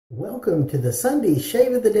Welcome to the Sunday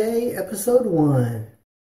Shave of the Day, Episode 1.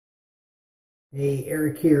 Hey,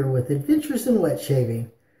 Eric here with Adventures in Wet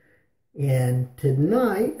Shaving. And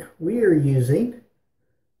tonight we are using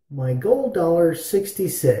my Gold Dollar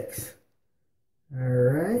 66.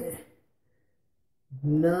 Alright.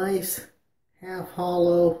 Nice, half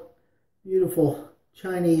hollow, beautiful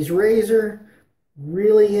Chinese razor.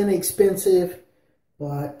 Really inexpensive,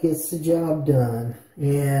 but gets the job done.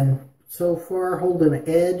 And so far holding an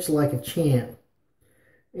edge like a champ.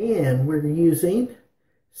 And we're using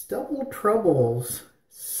Stubble Trubble's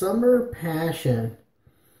Summer Passion.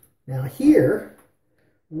 Now here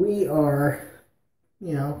we are,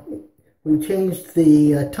 we changed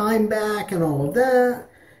the time back and all of that.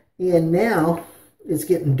 And now it's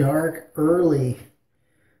getting dark early.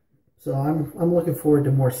 So I'm looking forward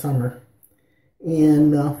to more summer.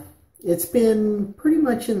 And it's been pretty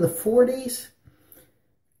much in the 40s.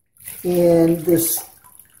 And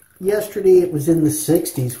yesterday it was in the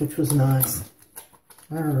 60s, which was nice.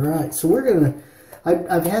 Alright, so we're going to,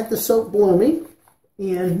 I've had the soap blooming,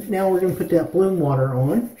 and now we're going to put that bloom water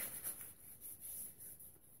on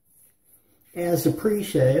as a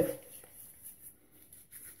pre-shave.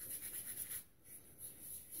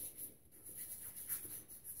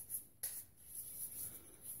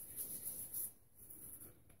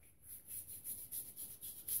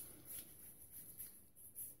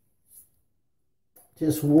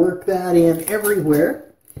 Just work that in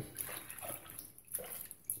everywhere.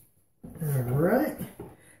 Alright.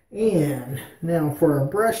 And now for our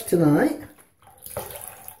brush tonight,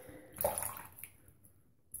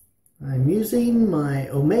 I'm using my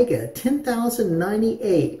Omega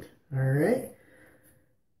 10098. Alright.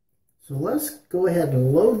 So let's go ahead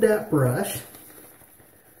and load that brush.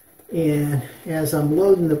 And as I'm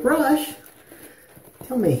loading the brush,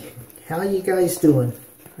 tell me, how you guys doing?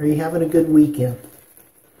 Are you having a good weekend?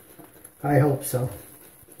 I hope so.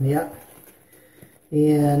 Yep.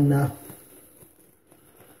 And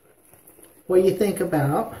what do you think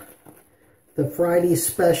about the Friday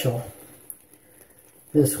special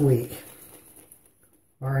this week?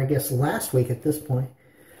 Or I guess last week at this point.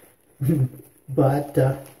 But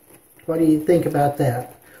what do you think about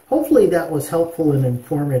that? Hopefully that was helpful and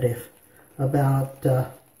informative about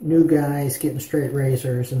new guys getting straight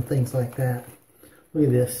razors and things like that. Look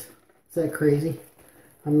at this. Is that crazy?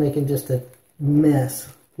 I'm making just a mess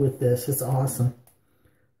with this. It's awesome.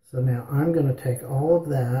 So now I'm going to take all of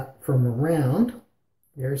that from around.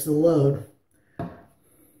 There's the load.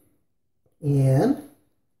 And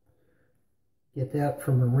get that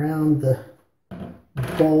from around the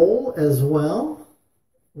bowl as well.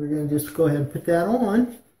 We're going to just go ahead and put that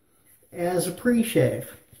on as a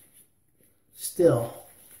pre-shave. Still.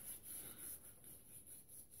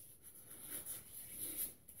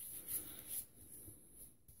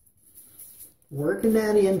 Working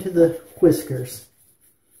that into the whiskers.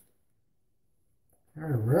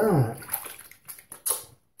 Alright.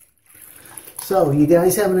 So, you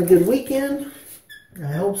guys having a good weekend?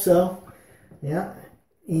 I hope so. Yeah.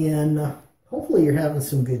 And hopefully you're having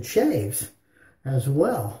some good shaves as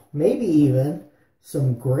well. Maybe even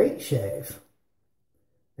some great shaves.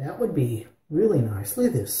 That would be really nice. Look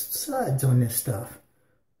at this suds on this stuff.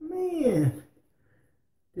 Man.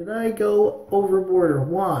 Did I go overboard or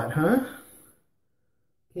what, huh?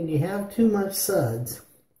 Can you have too much suds?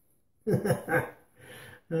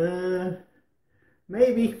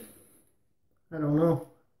 Maybe. I don't know.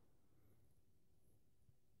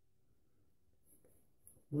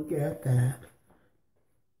 Look at that.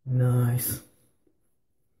 Nice.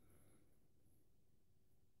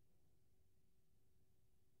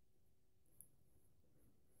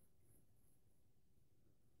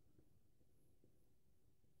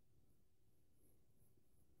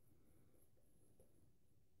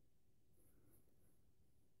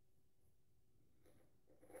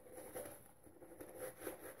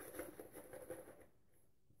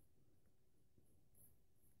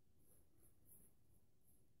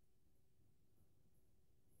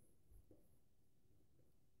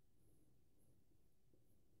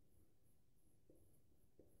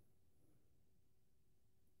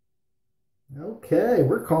 Okay,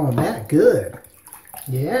 we're calling that good.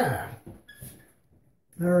 Yeah.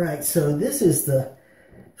 Alright, so this is the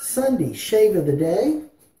Sunday Shave of the Day.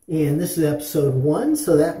 And this is episode 1,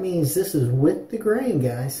 so that means this is with the grain,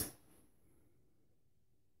 guys.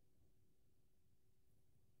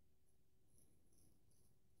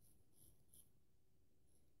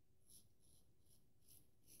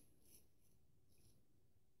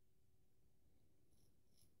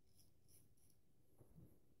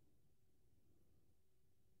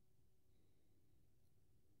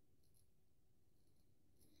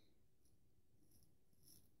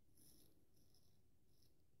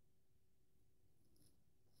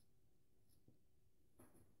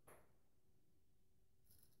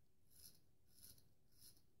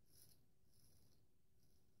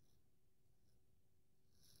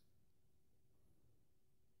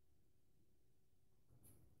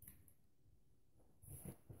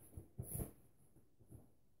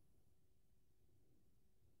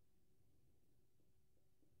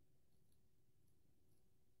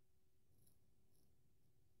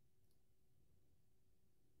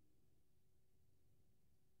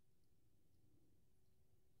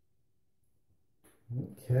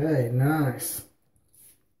 Okay, nice.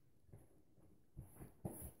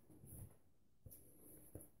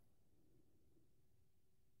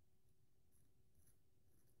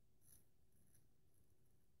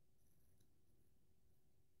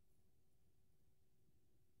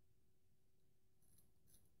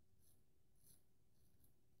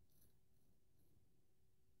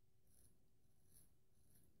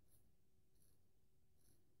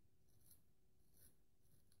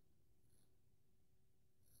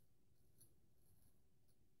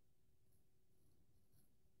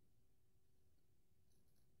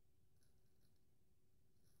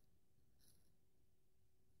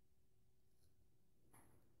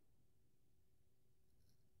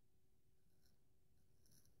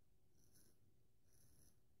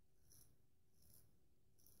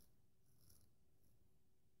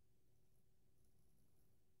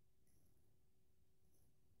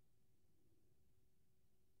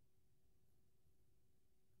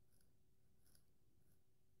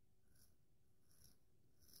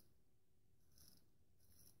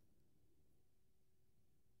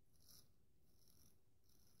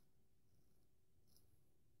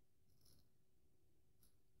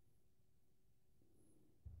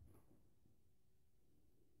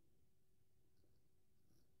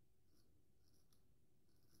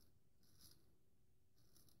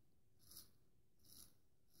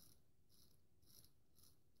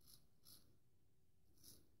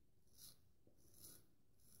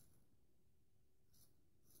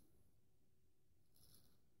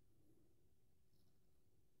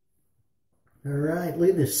 All right,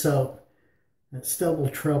 look at this soap. That Stubble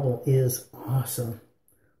Trubble is awesome.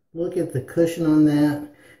 Look at the cushion on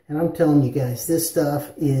that. And I'm telling you guys, this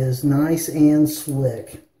stuff is nice and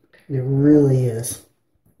slick. It really is.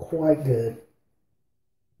 Quite good.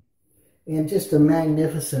 And just a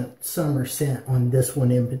magnificent summer scent on this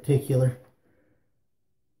one in particular.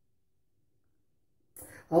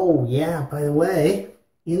 Oh yeah, by the way,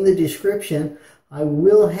 in the description, I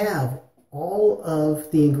will have all of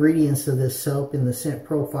the ingredients of this soap in the scent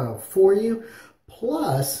profile for you.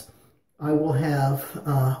 Plus, I will have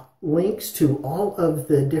links to all of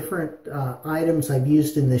the different items I've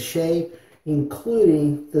used in the Shea,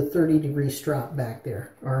 including the 30-degree Strop back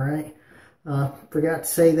there. All right. Forgot to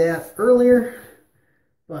say that earlier,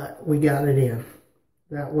 but we got it in.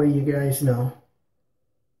 That way you guys know.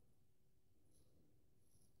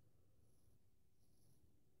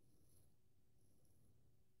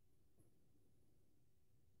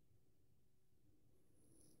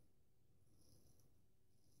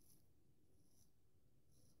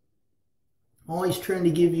 Always trying to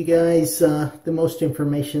give you guys the most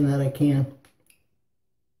information that I can.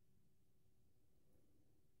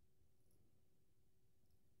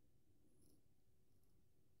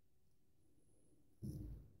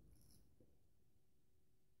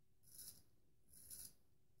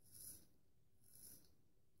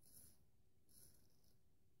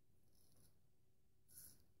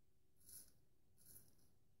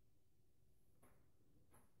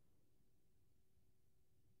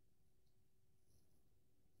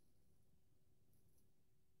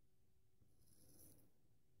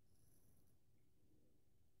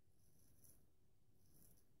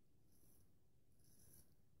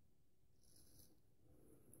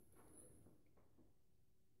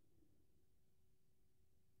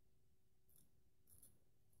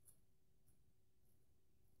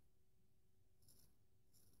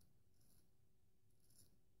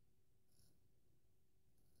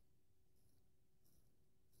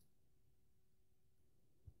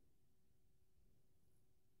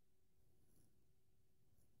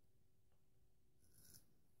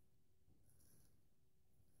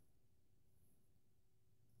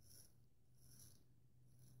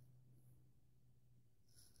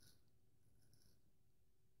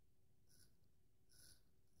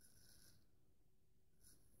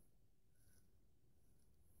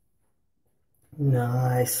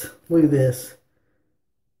 Nice. Look at this.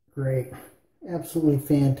 Great. Absolutely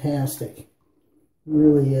fantastic.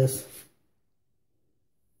 Really is.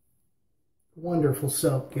 Wonderful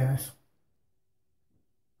soap, guys.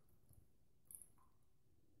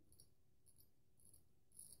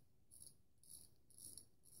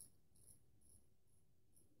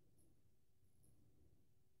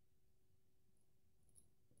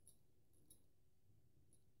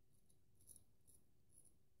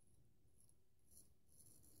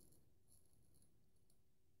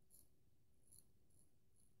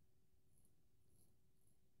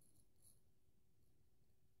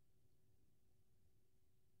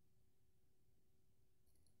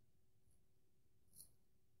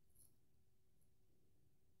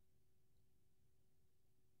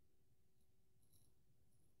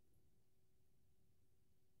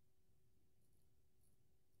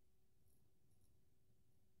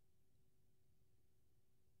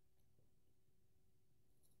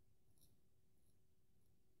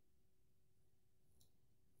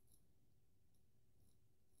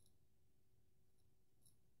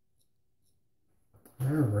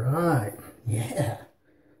 right. Yeah.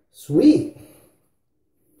 Sweet.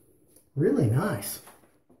 Really nice.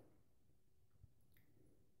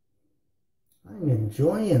 I'm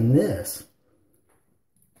enjoying this.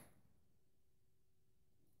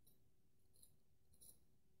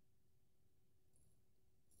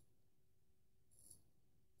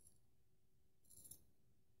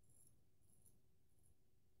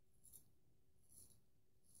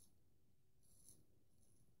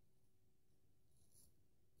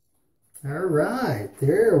 All right,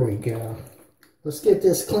 there we go. Let's get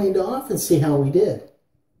this cleaned off and see how we did.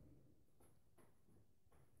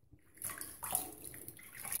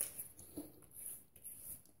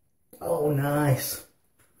 Oh, nice.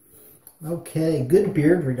 Okay, good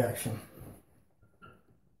beard reduction.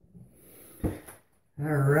 All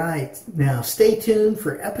right, now stay tuned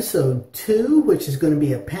for episode 2, which is going to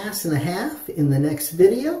be a pass and a half in the next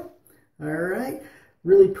video. All right,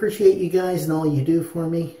 really appreciate you guys and all you do for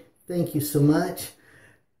me. Thank you so much.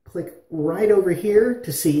 Click right over here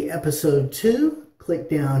to see episode 2. Click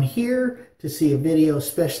down here to see a video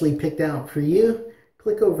specially picked out for you.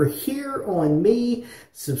 Click over here on me.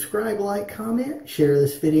 Subscribe, like, comment, share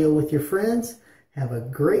this video with your friends. Have a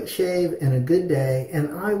great shave and a good day,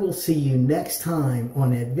 and I will see you next time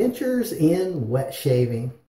on Adventures in Wet Shaving.